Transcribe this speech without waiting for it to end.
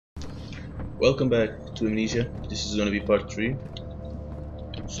Welcome back to Amnesia. This is gonna be part 3.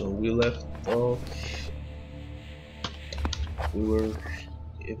 So we left off. We were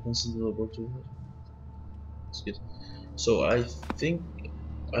evidence in the laboratory. That's good. So I think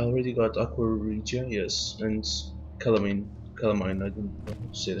I already got Aqua Regia, yes, and Calamine. Calamine, I don't know how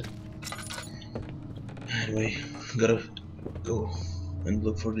to say that. Anyway, gotta go and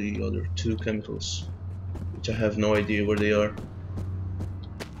look for the other two chemicals, which I have no idea where they are.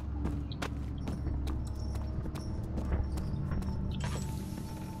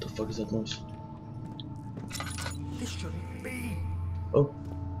 What the fuck is that noise? This shouldn't be. Oh,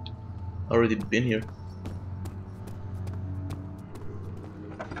 already been here.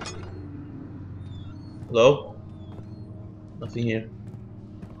 Hello? Nothing here.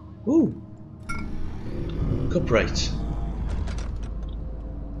 Ooh! Copyright.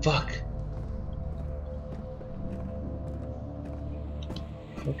 Fuck.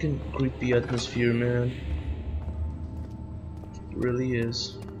 Fucking creepy atmosphere, man. It really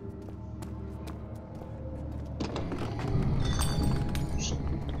is.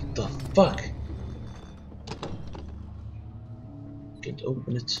 What the fuck? Can't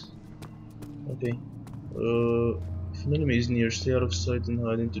open it. Okay. If an enemy is near, stay out of sight and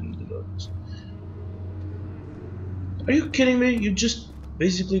hide into the darkness. Are you kidding me? You just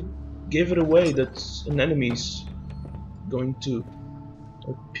basically gave it away that an enemy is going to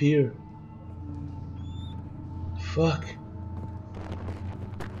appear. Fuck.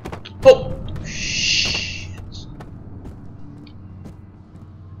 Oh! Shit.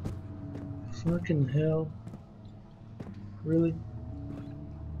 Fucking hell. Really?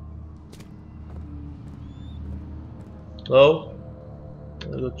 Hello?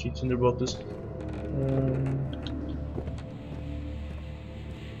 I got 3 tinderboxes.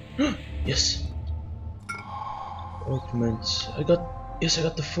 Yes. Augment. I got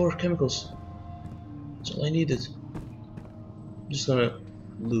the 4 chemicals. That's all I needed. I'm just gonna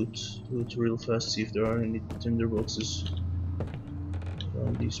loot real fast, see if there are any tinderboxes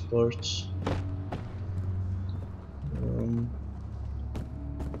around these parts.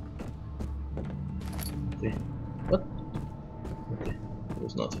 Okay. What? Okay. There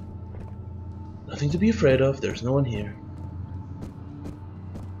was nothing. Nothing to be afraid of. There's no one here.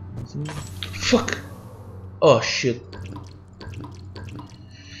 Nothing. Fuck! Oh shit.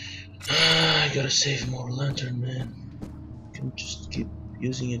 I gotta save more lantern, man. Can just keep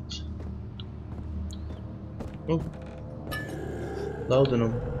using it. Oh. Loud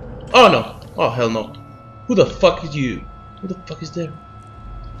enough. Oh no! Oh hell no. Who the fuck is you? Who the fuck is there?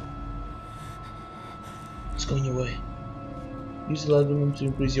 It's going your way. Use the laudanum to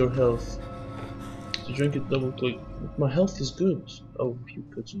increase your health. To drink it, double click. My health is good. Oh, a few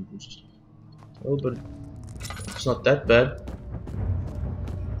cuts and bruises. Oh, but it's not that bad.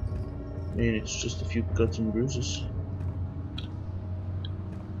 I mean, it's just a few cuts and bruises.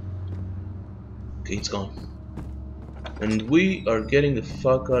 Okay, it's gone. And we are getting the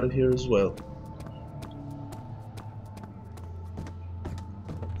fuck out of here as well.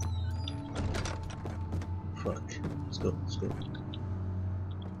 Fuck. Let's go, let's go.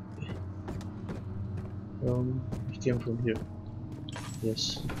 Okay. We came from here.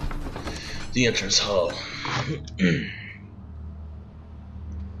 Yes. The entrance hall.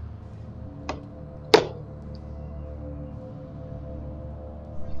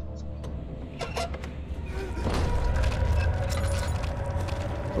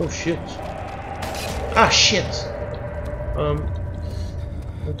 Oh shit. Ah shit.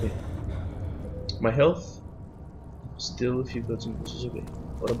 Okay. My health still a few cuts and bruises. Okay.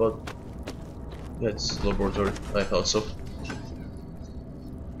 What about? Yeah, it's laboratory. I thought so.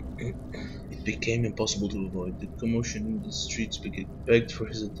 It became impossible to avoid. The commotion in the streets begged for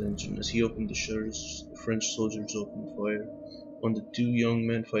his attention. As he opened the shutters, the French soldiers opened fire on the 2 young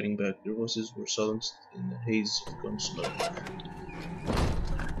men fighting back. Their voices were silenced in the haze of gun smoke.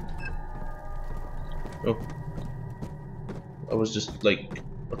 Oh. I was just like,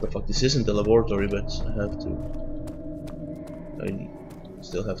 what the fuck, this isn't a laboratory, but I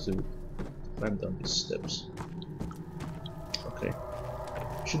still have to climb down these steps. Okay.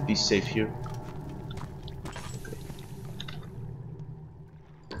 Should be safe here. Okay.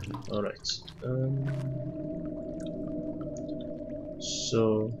 Alright.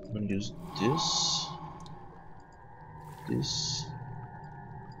 So I'm gonna use this. This.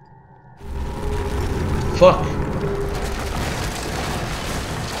 Fuck!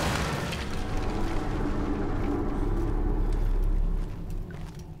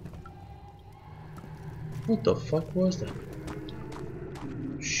 What the fuck was that?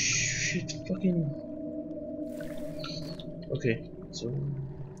 Shit, fucking. Okay, so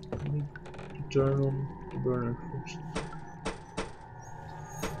let me turn on the burner first.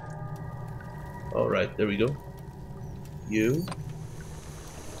 Alright, there we go. You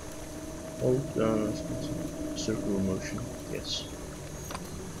hold down circular motion. Yes.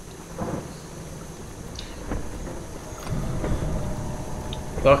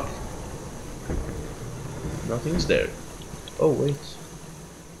 Fuck. Nothing's there. Oh wait.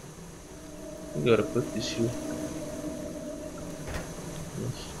 We gotta put this here.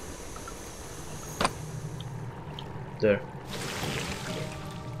 Yes. There.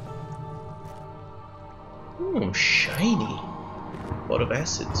 Oh, shiny. Pot of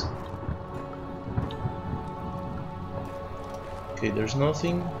acid. Okay, there's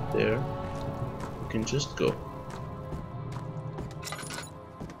nothing there. We can just go.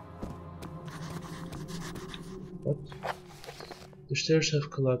 What? The stairs have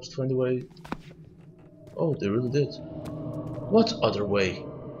collapsed. Find a way. Oh, they really did. What other way?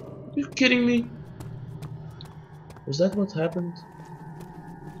 Are you kidding me? Was that what happened?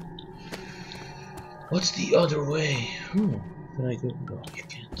 What's the other way? Can I go? No, you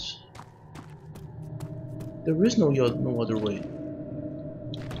can't. There is no other way.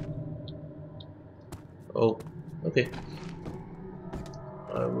 Oh, okay.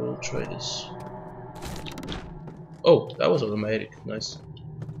 I will try this. Oh, that was automatic. Nice.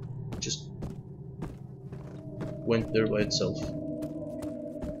 Just went there by itself.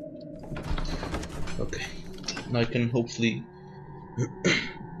 Okay. Now I can hopefully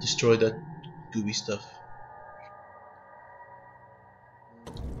destroy that gooey stuff.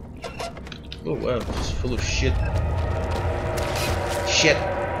 Oh wow, it's full of shit. Shit!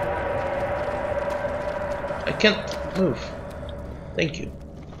 I can't move. Thank you.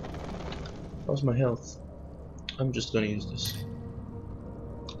 How's my health? I'm just gonna use this.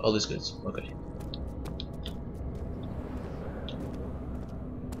 All this good. Okay.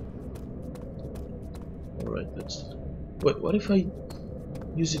 Alright, let's... Wait, what if I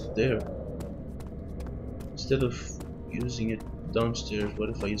use it there? Instead of using it downstairs, what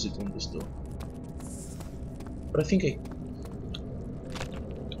if I use it on this door? But I think I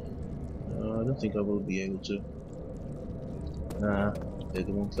don't think I will be able to. Nah, they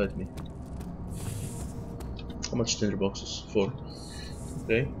won't let me. How much tinder boxes? 4.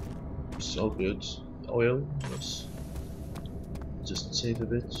 Okay, it's all good. Oil, yes. Just save a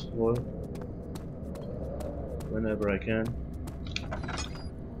bit of oil whenever I can.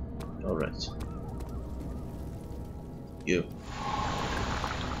 Alright. You.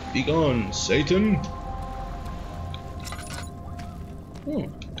 Be gone, Satan!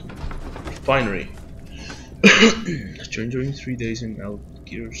 Refinery. During 3 days in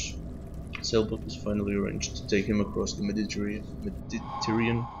Algiers, sailboat was finally arranged to take him across the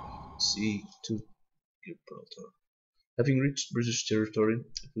Mediterranean Sea to Gibraltar. Having reached British territory,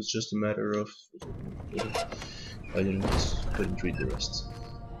 it was just a matter of... I couldn't read the rest.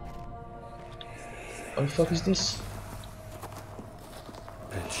 What the fuck is this?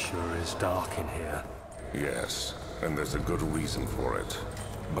 It sure is dark in here. Yes, and there's a good reason for it.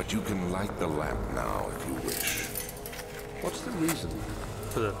 But you can light the lamp now if you wish. What's the reason?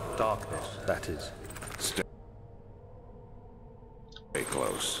 For the darkness, that is. Stay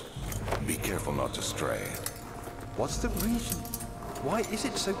close. Be careful not to stray. What's the reason? Why is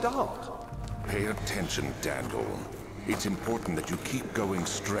it so dark? Pay attention, Daniel. It's important that you keep going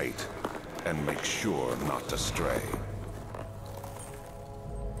straight and make sure not to stray.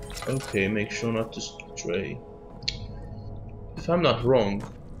 Okay, make sure not to stray. If I'm not wrong,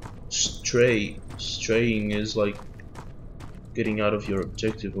 straying is like getting out of your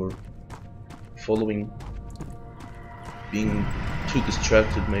objective or following, being too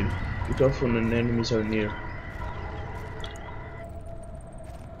distracted maybe. Be careful when enemies are near.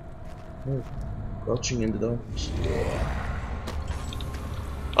 Oh, crouching in the darkness.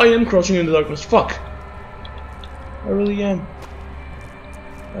 I am crouching in the darkness, fuck! I really am.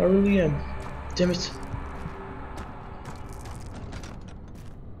 I really am. Damn it.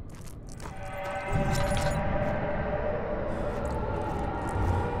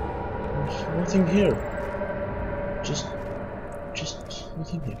 There's nothing here. Just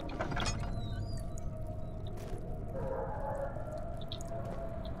nothing here.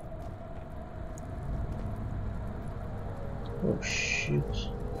 Oh shit.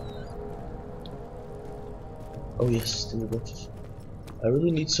 Oh yes, the boxes. I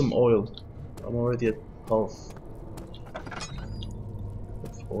really need some oil. I'm already at half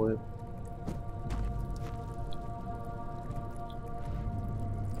of oil.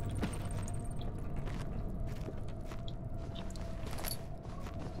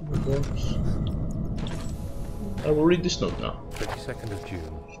 I will read this note now. 22nd of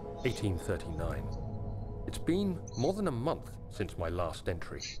June. 1839. It's been more than a month since my last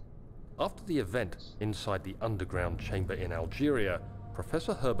entry. After the event inside the underground chamber in Algeria,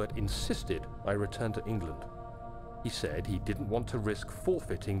 Professor Herbert insisted I return to England. He said he didn't want to risk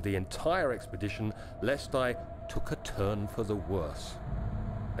forfeiting the entire expedition lest I took a turn for the worse.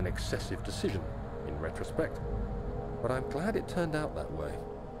 An excessive decision, in retrospect. But I'm glad it turned out that way.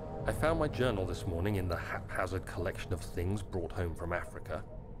 I found my journal this morning in the haphazard collection of things brought home from Africa.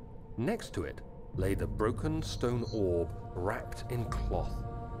 Next to it lay the broken stone orb wrapped in cloth.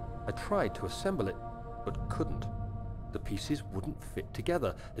 I tried to assemble it, but couldn't. The pieces wouldn't fit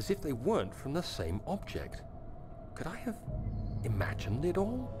together, as if they weren't from the same object. Could I have imagined it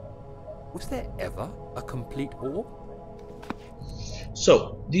all? Was there ever a complete orb?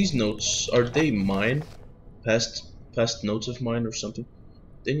 So, these notes, are they mine? Past notes of mine or something?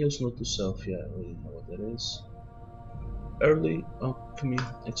 Daniel's note to self, yeah, I already know what that is. Early alchemy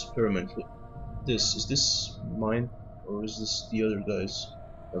experiment. Is this mine? Or is this the other guy's?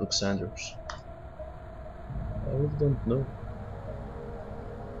 Alexander's? I really don't know.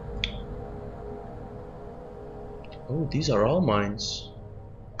 Oh, these are all mines.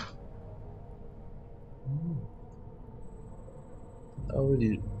 I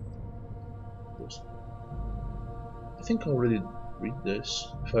think I already read this.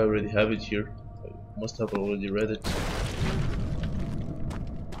 If I already have it here, I must have already read it.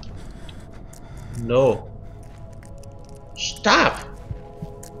 No. Stop!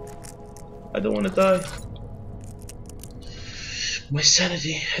 I don't want to die. My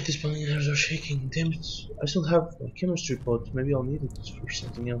sanity at this point nerves are shaking. Damn it. I still have a chemistry pot. Maybe I'll need it for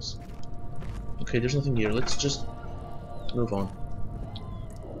something else. Okay, there's nothing here. Let's just move on.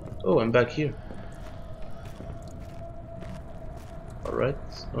 Oh, I'm back here. Alright.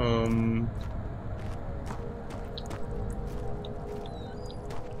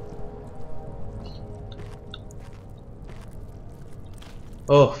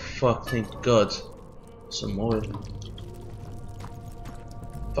 Oh, fuck, thank God. Some oil.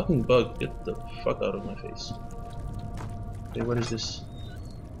 Fucking bug, get the fuck out of my face. Okay, what is this?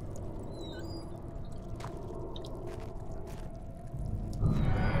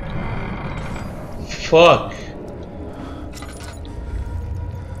 Fuck!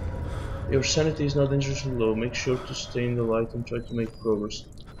 Your sanity is now dangerously low. Make sure to stay in the light and try to make progress.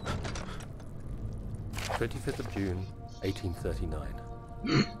 25th of June, 1839.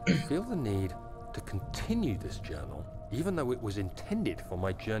 I feel the need to continue this journal, even though it was intended for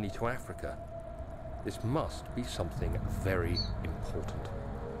my journey to Africa. This must be something very important.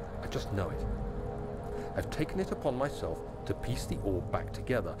 I just know it. I've taken it upon myself to piece the orb back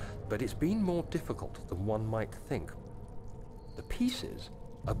together, but it's been more difficult than one might think. The pieces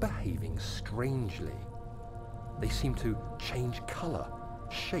are behaving strangely. They seem to change color,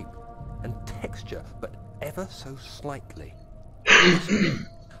 shape, and texture, but ever so slightly.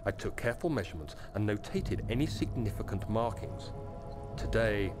 I took careful measurements and notated any significant markings.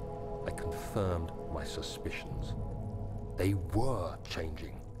 Today, I confirmed my suspicions. They were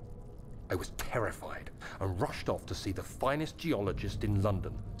changing. I was terrified and rushed off to see the finest geologist in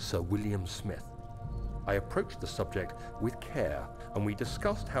London, Sir William Smith. I approached the subject with care and we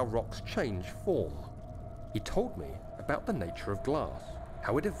discussed how rocks change form. He told me about the nature of glass,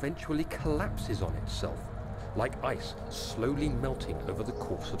 how it eventually collapses on itself, like ice slowly melting over the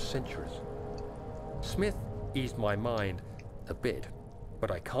course of centuries. Smith eased my mind a bit,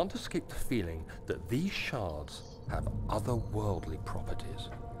 but I can't escape the feeling that these shards have otherworldly properties.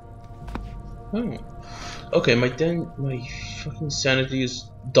 Okay, my fucking sanity is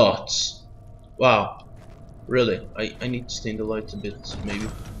dots. Wow. Really? I need to stay in the light a bit, maybe.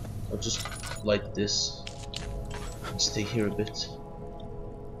 I'll just light this and stay here a bit.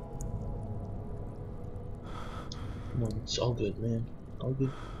 Come on, it's all good, man. All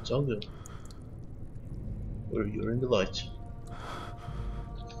good. It's all good. You're in the light.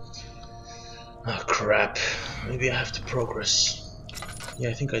 Ah, crap. Maybe I have to progress. Yeah,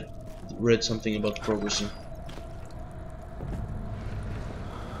 I think I read something about progressing.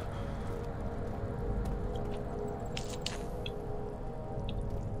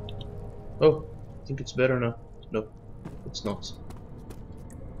 Oh, I think it's better now. No, it's not.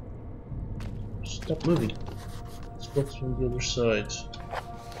 Stop moving. It's blocked from the other side.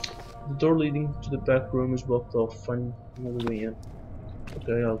 The door leading to the back room is blocked off. Find another way in.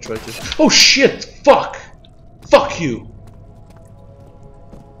 Okay, I'll try to. Oh shit! Fuck! Fuck you!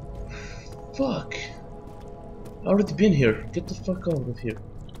 Fuck! I already been here. Get the fuck out of here.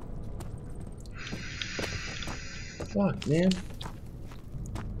 Fuck, man.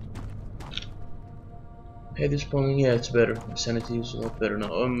 Head responding, yeah, it's better. My sanity is a lot better now.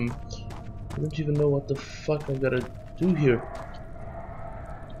 I don't even know what the fuck I gotta do here.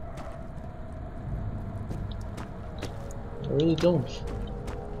 I really don't.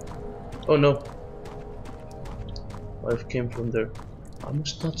 Oh no. Life came from there. I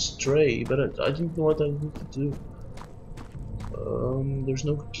must not stray, but I didn't know what I need to do. There's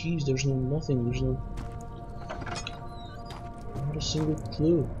no keys, there's no nothing, there's no... Not a single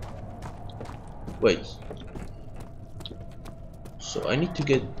clue. Wait. So I need to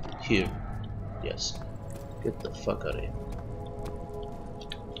get here. Yes. Get the fuck out of here.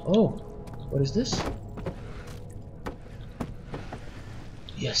 Oh, what is this?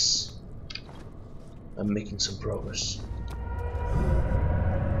 Yes. I'm making some progress.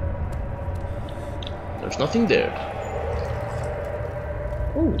 There's nothing there.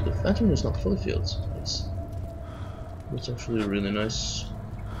 Oh, the lantern is not fully filled. Yes. That's actually really nice.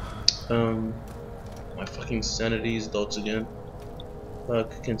 My fucking sanity is dots again.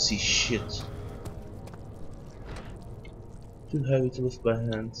 Fuck, I can't see shit. Too heavy to lift by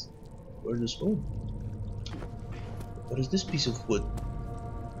hand. Where is this? Oh. What is this piece of wood?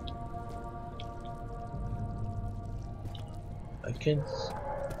 I can't.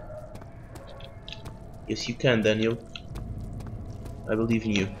 Yes, you can, Daniel. I believe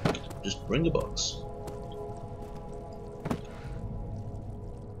in you. Just bring the box.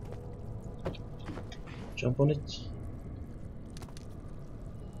 Jump on it.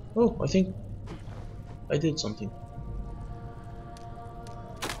 Oh, I think I did something.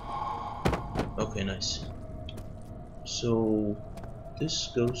 Okay, nice. So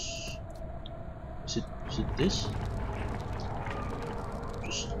this goes. Is it this?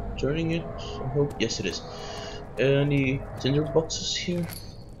 Just turning it. I hope. Yes, it is. Any tinder boxes here?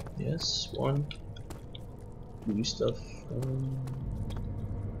 Yes, one. Movie stuff.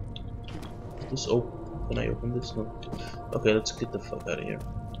 This open. Can I open this? No. Okay, let's get the fuck out of here.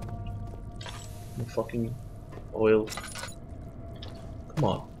 The fucking oil. Come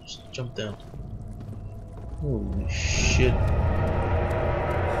on, just jump down. Holy shit.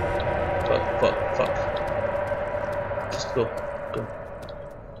 Fuck. Just go.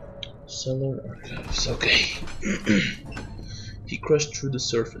 Cellar archives. Okay. He crashed through the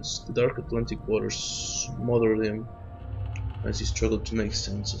surface. The dark Atlantic waters smothered him as he struggled to make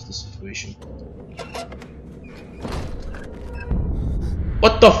sense of the situation.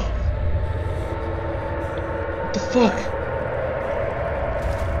 What the fuck?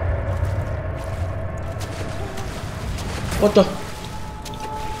 What the?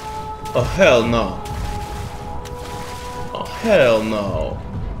 Oh hell no. Oh hell no.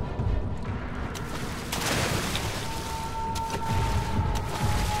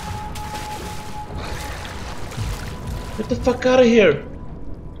 Get the fuck out of here.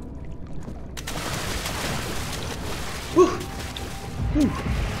 Woo. Woo.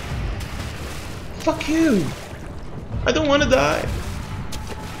 Fuck you. I don't want to die.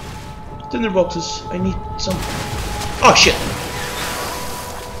 Tinder boxes. I need some. Oh shit.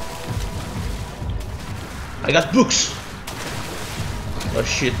 I got books. Oh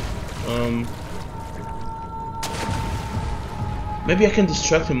shit. Maybe I can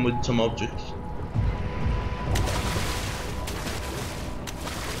distract him with some objects.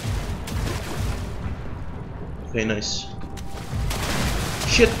 Okay, nice.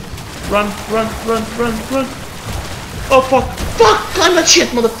 Shit! Run! Oh fuck! Fuck! Climb that shit,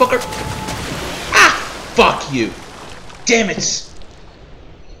 motherfucker! Ah! Fuck you! Damn it!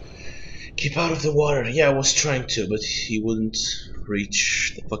 Keep out of the water. Yeah, I was trying to, but he wouldn't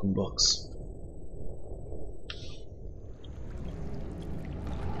reach the fucking box.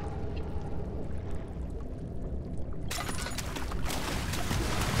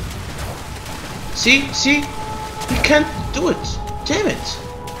 See? He can't do it. Damn it.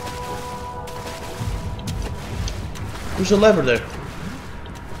 There's a lever there.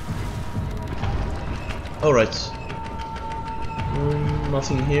 Alright.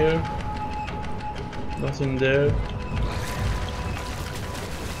 Nothing here. Nothing there.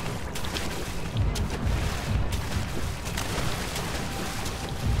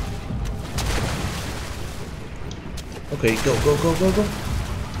 Okay, go.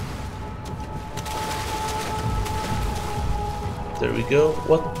 There we go.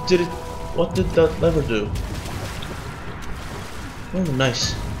 What did that lever do? Oh,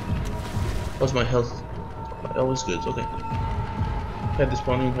 nice. How's my health? Always good. Okay. Head is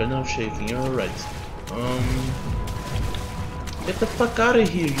pounding, head now shaking. Alright. Get the fuck out of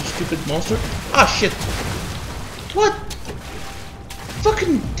here, you stupid monster! Ah, shit! What?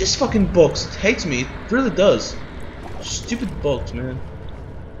 This fucking box hates me. It really does. Stupid box, man.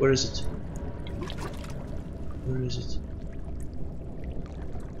 Where is it? Where is it?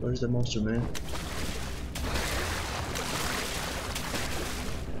 Where's the monster, man?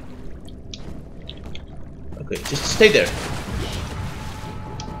 Okay, just stay there.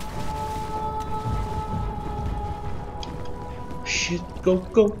 Shit, go,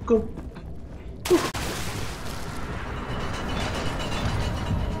 go, go. Whew.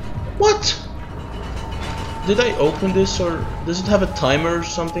 What? Did I open this, or does it have a timer or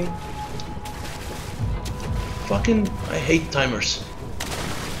something? Fucking, I hate timers.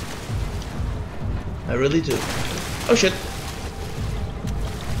 I really do. Oh shit.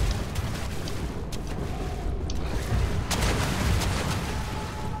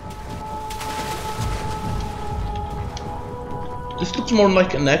 This looks more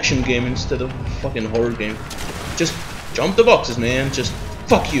like an action game instead of a fucking horror game. Just jump the boxes, man. Just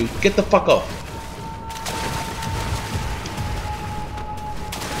fuck you. Get the fuck off.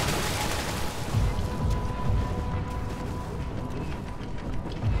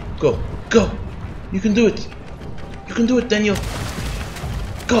 Go. Go. You can do it. You can do it, Daniel.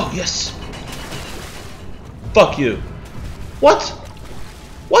 Go. Yes. Fuck you. What?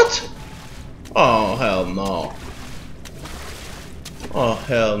 What? Oh, hell no. Oh,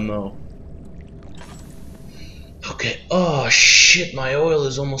 hell no. Okay. Oh, shit. My oil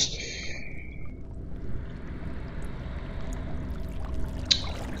is almost...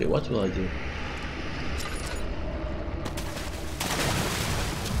 Okay, what will I do?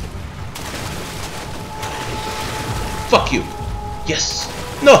 Fuck you. Yes.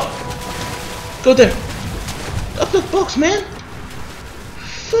 No. Go there. Up that box, man.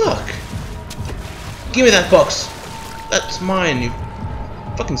 Fuck. Give me that box. That's mine, you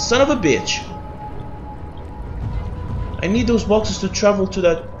fucking son of a bitch. I need those boxes to travel to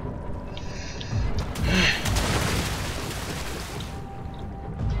that...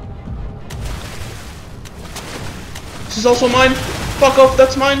 This is also mine. Fuck off,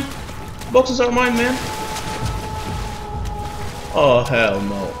 that's mine. Boxes are mine, man. Oh, hell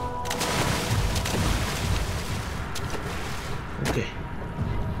no. Okay.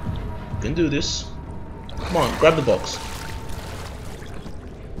 Can do this. Come on, grab the box.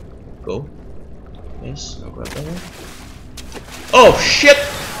 Go. Yes, now grab that one. Oh, shit!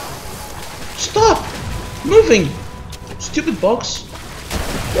 Stop! Moving! Stupid box.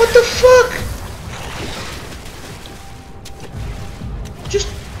 What the fuck?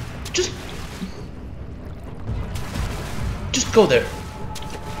 Just go there.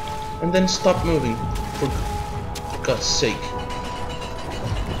 And then stop moving. For God's sake.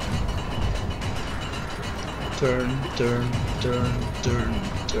 Turn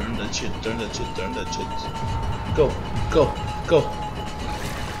that shit, turn that shit, turn that shit. Go, go, go.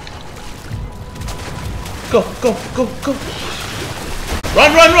 Go, go, go, go.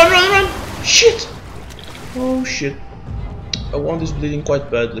 Run, run, run, run, run! Shit! Oh shit. I want this bleeding quite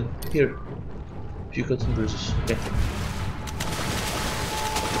badly. Here. A few cuts and bruises. Okay.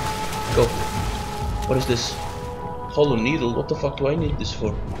 Go. What is this? Hollow needle? What the fuck do I need this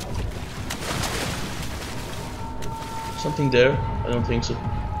for? Something there? I don't think so.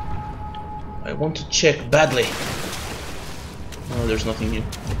 I want to check badly. No, there's nothing here.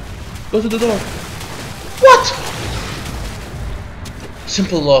 Go to the door. What?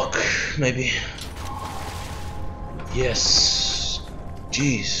 Simple lock, maybe. Yes.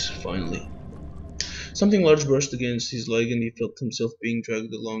 Jeez, finally. Something large brushed against his leg and he felt himself being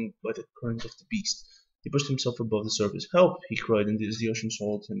dragged along by the current of the beast. He pushed himself above the surface. Help! He cried, and as the ocean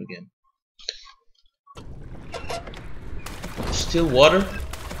swallowed him again. Still water?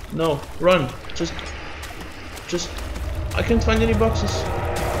 No, run. Just... I can't find any boxes.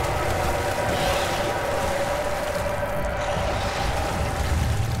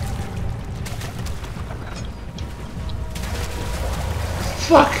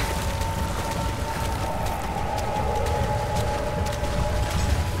 Fuck!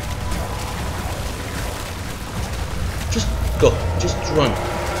 Just go. Just run.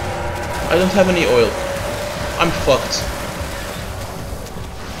 I don't have any oil. I'm fucked.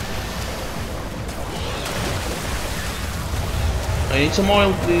 I need some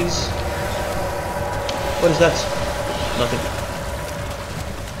oil, please. What is that? Nothing.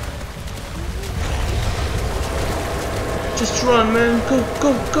 Just run, man. Go,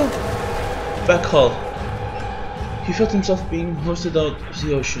 go, go. Back hull. He felt himself being hoisted out of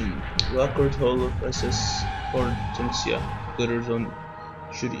the ocean. The awkward hull of SS Amnesia glitters in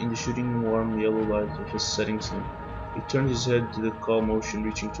the shooting warm yellow light of his setting sun. He turned his head to the calm ocean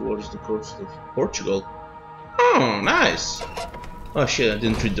reaching towards the coast of Portugal. Oh, nice! Oh shit, I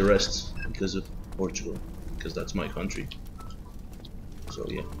didn't read the rest because of Portugal, because that's my country. So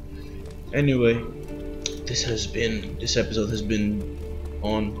yeah. Anyway, this episode has been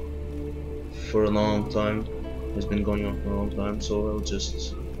on for a long time. Has been going on for a long time, so I'll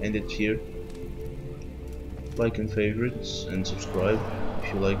just end it here. Like and favorite and subscribe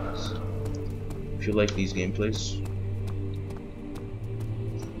if you like these gameplays.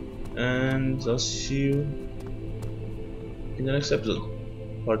 And I'll see you in the next episode,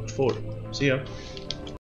 part 4. See ya.